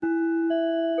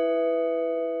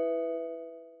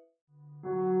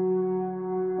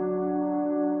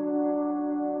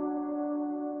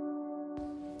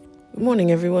Good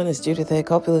morning, everyone. It's Judith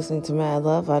Hope you're listening to Mad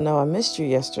Love. I know I missed you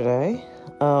yesterday.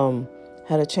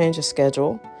 Had a change of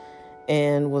schedule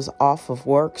and was off of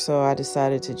work, so I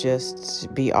decided to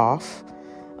just be off.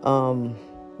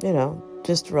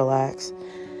 Just relax.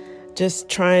 Just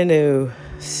trying to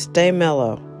stay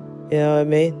mellow. You know what I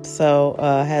mean? So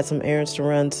I had some errands to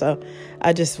run, so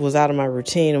I just was out of my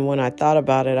routine. And when I thought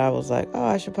about it, I was like, oh,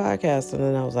 I should podcast. And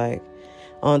then I was like,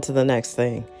 on to the next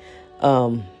thing.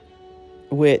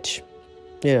 Which,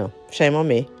 shame on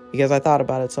me because I thought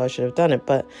about it, so I should have done it.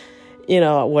 But,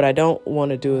 what I don't want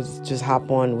to do is just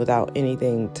hop on without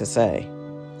anything to say.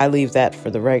 I leave that for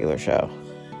the regular show.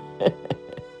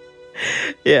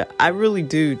 Yeah, I really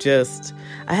do.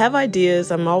 I have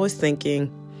ideas. I'm always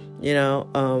thinking,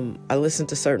 I listen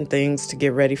to certain things to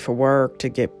get ready for work, to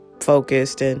get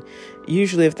focused. And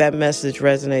usually if that message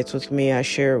resonates with me, I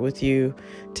share it with you.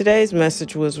 Today's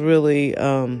message was really,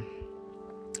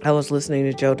 I was listening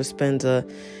to Joe Dispenza,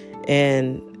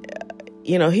 and,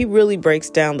 he really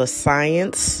breaks down the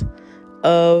science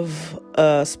of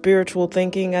spiritual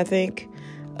thinking, I think.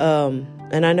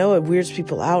 And I know it weirds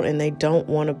people out and they don't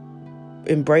want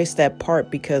to embrace that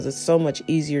part because it's so much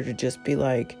easier to just be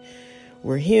like,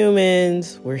 we're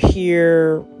humans, we're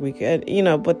here, we could,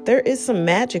 but there is some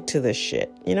magic to this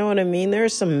shit. You know what I mean? There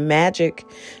is some magic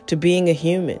to being a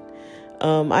human.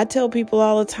 I tell people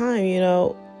all the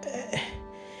time,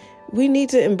 we need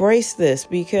to embrace this,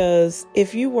 because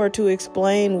if you were to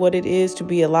explain what it is to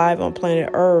be alive on planet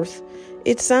Earth,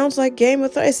 it sounds like Game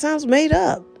of Thrones. It sounds made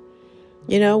up.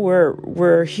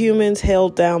 We're humans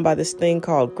held down by this thing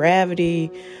called gravity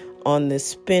on this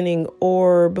spinning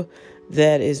orb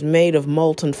that is made of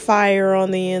molten fire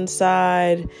on the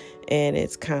inside, and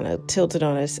it's kind of tilted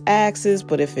on its axis,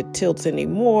 but if it tilts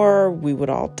anymore, we would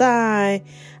all die.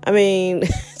 I mean,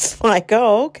 it's like,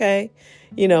 oh, okay.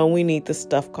 We need the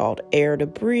stuff called air to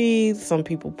breathe. Some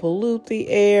people pollute the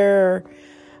air.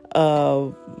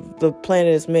 The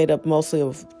planet is made up mostly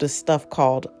of the stuff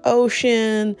called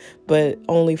ocean, but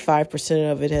only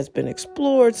 5% of it has been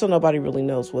explored, so nobody really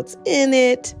knows what's in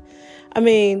it. I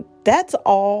mean, that's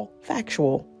all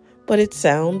factual, but it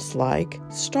sounds like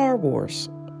Star Wars.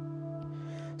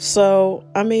 So,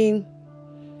 I mean,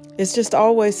 it's just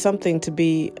always something to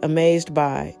be amazed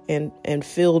by and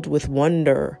filled with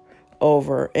wonder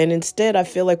over. And instead, I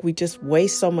feel like we just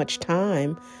waste so much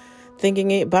time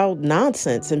thinking about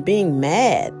nonsense and being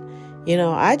mad.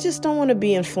 I just don't want to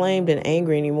be inflamed and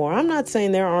angry anymore. I'm not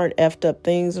saying there aren't effed up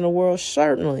things in the world.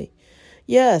 Certainly.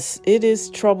 Yes, it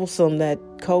is troublesome that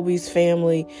Kobe's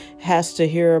family has to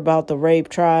hear about the rape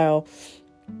trial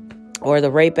or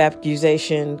the rape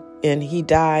accusation and he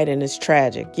died and it's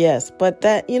tragic. Yes, but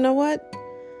that, you know what?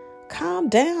 Calm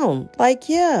down. Like,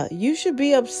 yeah, you should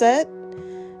be upset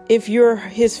if you're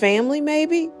his family,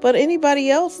 maybe. But anybody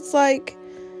else, it's like,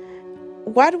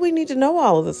 why do we need to know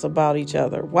all of this about each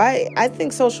other? Why? I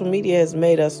think social media has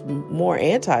made us more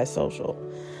antisocial.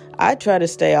 I try to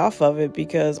stay off of it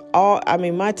because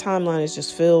my timeline is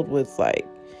just filled with like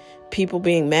people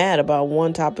being mad about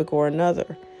one topic or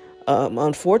another.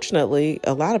 Unfortunately,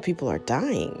 a lot of people are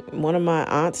dying. One of my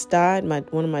aunts died.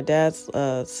 One of my dad's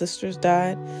sisters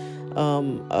died.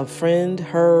 A friend,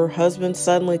 her husband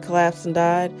suddenly collapsed and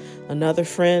died. Another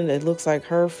friend, it looks like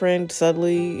her friend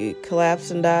suddenly collapsed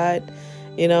and died.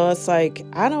 It's like,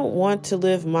 I don't want to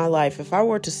live my life. If I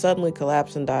were to suddenly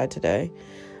collapse and die today,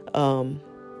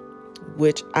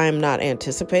 which I'm not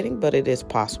anticipating, but it is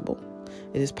possible.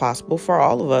 It is possible for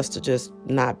all of us to just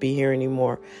not be here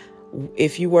anymore.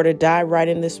 If you were to die right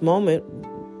in this moment,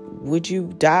 would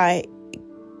you die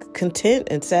content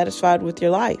and satisfied with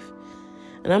your life?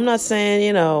 And I'm not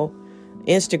saying,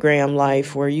 Instagram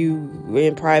life where you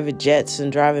in private jets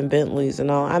and driving Bentleys and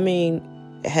all. I mean,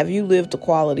 have you lived the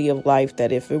quality of life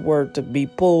that if it were to be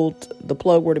pulled, the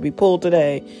plug were to be pulled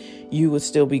today, you would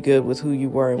still be good with who you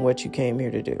were and what you came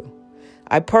here to do?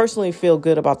 I personally feel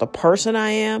good about the person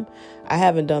I am. I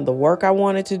haven't done the work I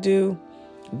wanted to do,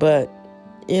 but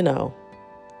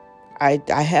I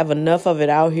have enough of it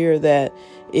out here that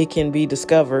it can be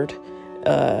discovered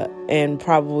and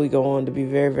probably go on to be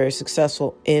very, very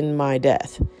successful in my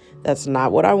death. That's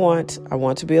not what I want. I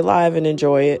want to be alive and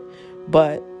enjoy it.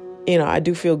 But, I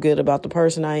do feel good about the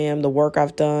person I am, the work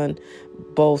I've done,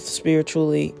 both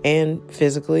spiritually and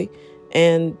physically.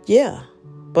 And yeah,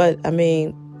 but I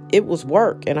mean, it was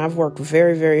work, and I've worked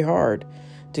very, very hard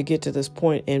to get to this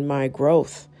point in my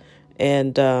growth.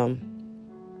 And, I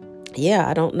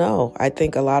don't know. I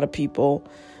think a lot of people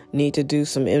need to do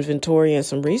some inventory and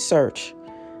some research,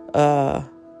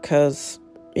 because,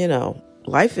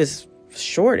 life is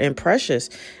short and precious.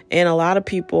 And a lot of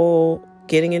people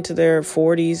getting into their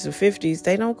 40s and 50s,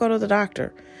 they don't go to the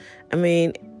doctor. I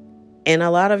mean, and a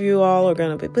lot of you all are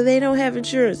going to be, but they don't have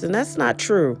insurance. And that's not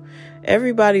true.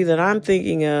 Everybody that I'm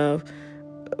thinking of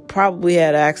probably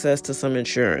had access to some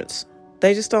insurance.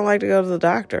 They just don't like to go to the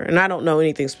doctor. And I don't know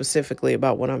anything specifically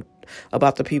about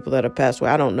about the people that have passed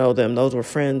away. I don't know them. Those were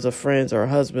friends of friends or a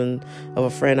husband of a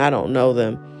friend. I don't know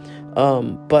them.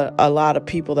 But a lot of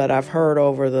people that I've heard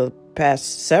over the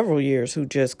past several years who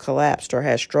just collapsed or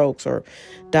had strokes or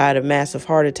died of massive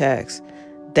heart attacks,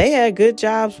 they had good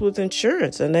jobs with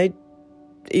insurance, and they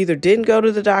either didn't go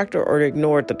to the doctor or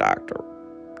ignored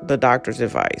the doctor's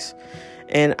advice.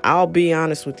 And I'll be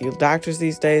honest with you, doctors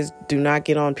these days do not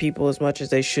get on people as much as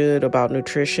they should about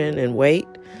nutrition and weight,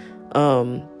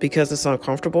 because it's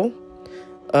uncomfortable.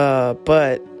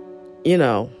 But,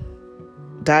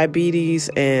 diabetes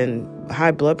and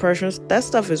high blood pressure, that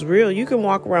stuff is real. You can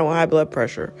walk around with high blood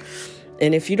pressure.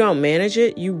 And if you don't manage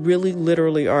it, you really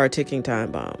literally are a ticking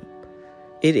time bomb.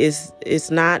 It's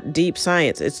not deep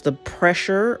science. It's the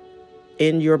pressure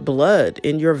in your blood,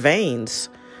 in your veins.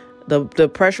 The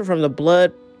pressure from the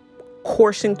blood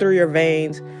coursing through your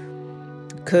veins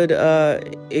could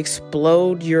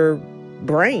explode your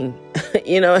brain.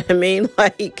 You know what I mean?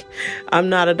 Like, I'm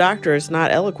not a doctor. It's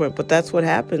not eloquent, but that's what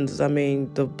happens. I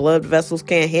mean, the blood vessels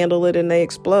can't handle it and they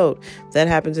explode. If that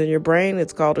happens in your brain,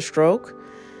 it's called a stroke,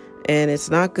 and it's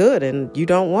not good, and you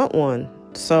don't want one.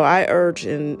 So I urge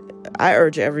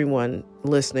everyone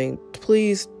listening,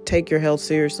 please take your health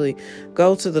seriously.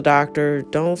 Go to the doctor.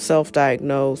 Don't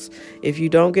self-diagnose. If you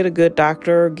don't get a good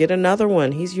doctor, get another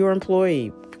one. He's your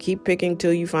employee. Keep picking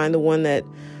till you find the one that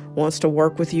wants to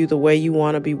work with you the way you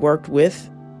want to be worked with,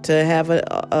 to have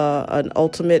an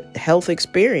ultimate health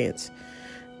experience.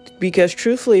 Because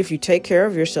truthfully, if you take care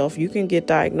of yourself, you can get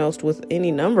diagnosed with any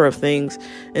number of things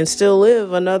and still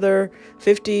live another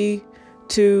 50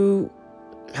 to,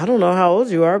 I don't know how old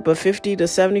you are, but 50 to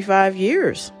 75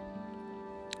 years.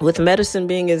 With medicine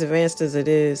being as advanced as it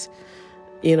is,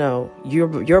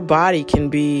 your body can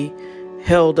be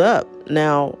held up.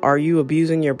 Now, are you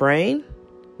abusing your brain?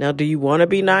 Now, do you want to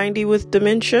be 90 with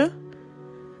dementia?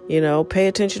 Pay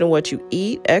attention to what you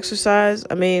eat, exercise.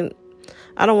 I mean,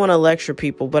 I don't want to lecture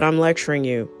people, but I'm lecturing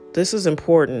you. This is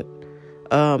important.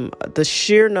 The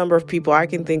sheer number of people I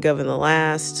can think of in the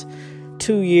last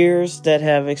 2 years that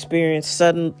have experienced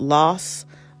sudden loss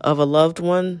of a loved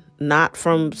one, not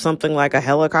from something like a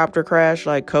helicopter crash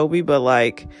like Kobe, but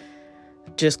like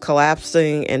just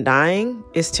collapsing and dying,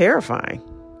 is terrifying.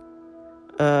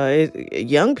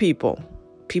 Young people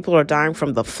are dying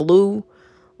from the flu.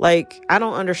 Like, I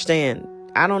don't understand.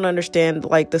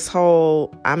 Like this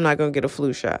whole, I'm not going to get a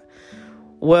flu shot.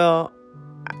 Well,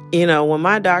 when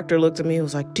my doctor looked at me, he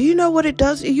was like, do you know what it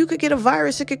does? You could get a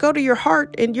virus. It could go to your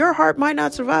heart and your heart might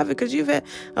not survive it because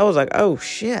I was like, oh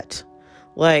shit.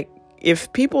 Like,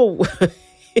 if people,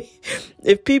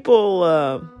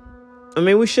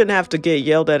 we shouldn't have to get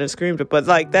yelled at and screamed at, but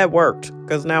like that worked,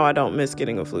 because now I don't miss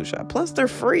getting a flu shot. Plus they're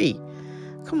free.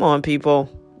 Come on, people.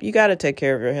 You got to take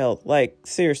care of your health. Like,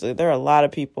 seriously, there are a lot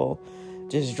of people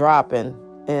just dropping.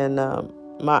 And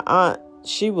my aunt,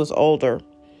 she was older.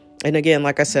 And again,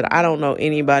 like I said, I don't know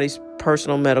anybody's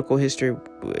personal medical history,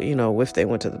 if they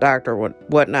went to the doctor or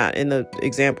whatnot. In the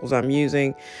examples I'm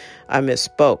using, I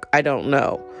misspoke. I don't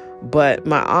know. But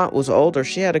my aunt was older.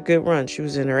 She had a good run. She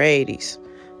was in her 80s.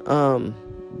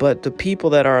 But the people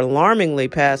that are alarmingly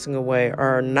passing away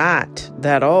are not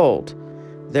that old.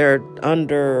 They're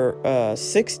under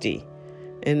 60,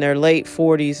 in their late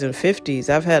 40s and 50s.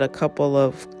 I've had a couple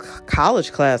of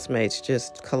college classmates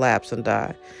just collapse and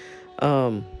die.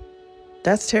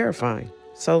 That's terrifying.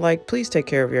 So, please take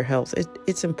care of your health.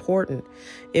 It's important.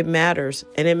 It matters.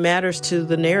 And it matters to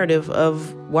the narrative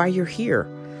of why you're here.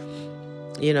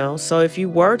 So if you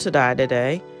were to die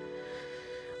today,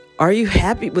 are you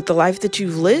happy with the life that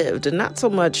you've lived? And not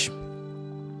so much,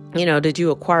 did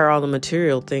you acquire all the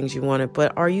material things you wanted,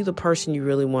 but are you the person you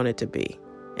really wanted to be?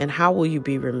 And how will you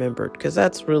be remembered? Because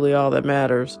that's really all that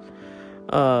matters.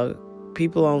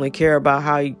 People only care about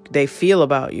how they feel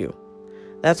about you.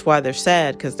 That's why they're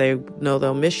sad, because they know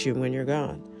they'll miss you when you're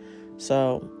gone.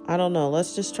 So, I don't know.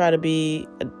 Let's just try to be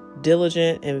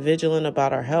diligent and vigilant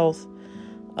about our health.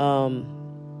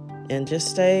 And just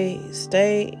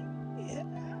stay.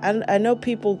 I know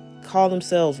people call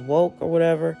themselves woke or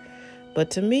whatever, but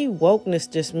to me, wokeness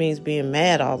just means being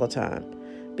mad all the time.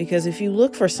 Because if you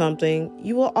look for something,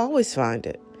 you will always find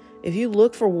it. If you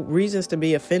look for reasons to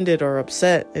be offended or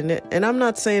upset, and I'm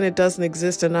not saying it doesn't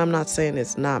exist, and I'm not saying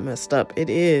it's not messed up. It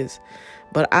is.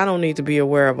 But I don't need to be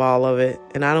aware of all of it.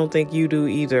 And I don't think you do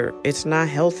either. It's not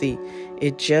healthy.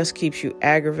 It just keeps you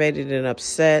aggravated and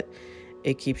upset.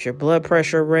 It keeps your blood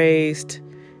pressure raised.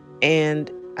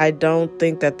 And I don't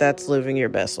think that that's living your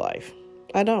best life.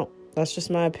 I don't. That's just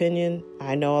my opinion.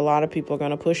 I know a lot of people are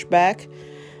going to push back,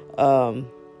 and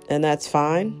that's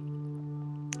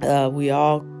fine. We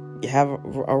all have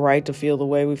a right to feel the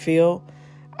way we feel.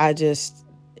 I just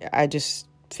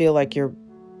feel like you're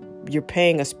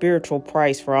paying a spiritual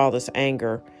price for all this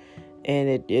anger, and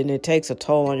it takes a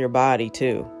toll on your body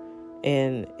too.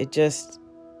 And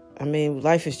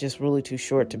life is just really too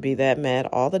short to be that mad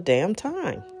all the damn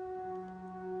time.